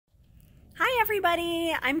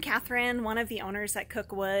everybody, I'm Catherine, one of the owners at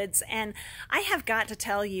Cook Woods, and I have got to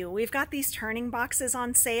tell you, we've got these turning boxes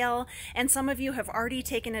on sale, and some of you have already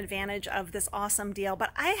taken advantage of this awesome deal,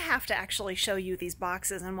 but I have to actually show you these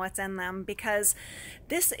boxes and what's in them because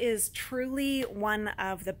this is truly one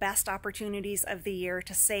of the best opportunities of the year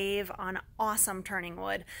to save on awesome turning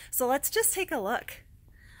wood. So let's just take a look.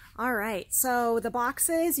 All right, so the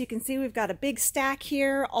boxes, you can see we've got a big stack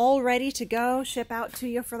here, all ready to go, ship out to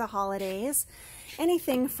you for the holidays.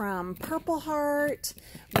 Anything from Purple Heart,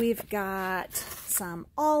 we've got some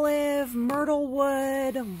olive, myrtle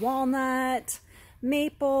wood, walnut,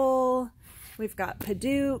 maple, we've got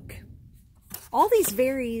Padauk. All these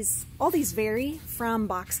vary from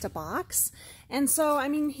box to box. And so, I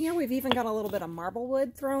mean, here we've even got a little bit of marble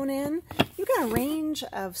wood thrown in. You've got a range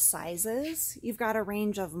of sizes. You've got a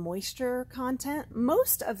range of moisture content.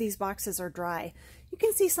 Most of these boxes are dry. You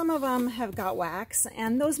can see some of them have got wax,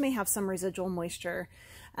 and those may have some residual moisture.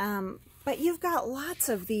 But you've got lots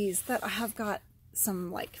of these that have got some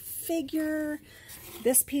like figure.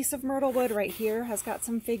 This piece of myrtle wood right here has got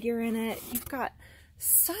some figure in it. You've got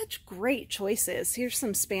such great choices. Here's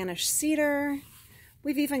some Spanish cedar.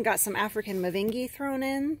 We've even got some African mavingi thrown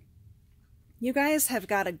in. You guys have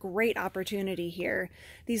got a great opportunity here.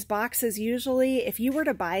 These boxes usually, if you were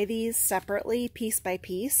to buy these separately, piece by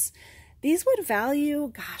piece, these would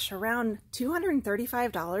value, gosh, around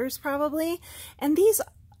 $235 probably. And these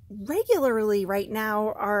regularly right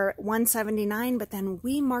now are $179, but then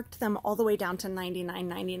we marked them all the way down to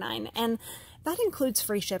 $99.99. And that includes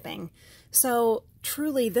free shipping. So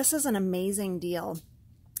truly, this is an amazing deal.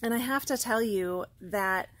 And I have to tell you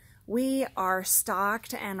that we are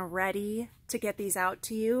stocked and ready to get these out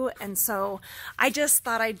to you. And so I just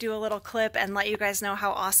thought I'd do a little clip and let you guys know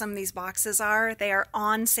how awesome these boxes are. They are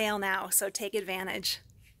on sale now, so take advantage.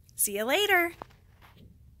 See you later.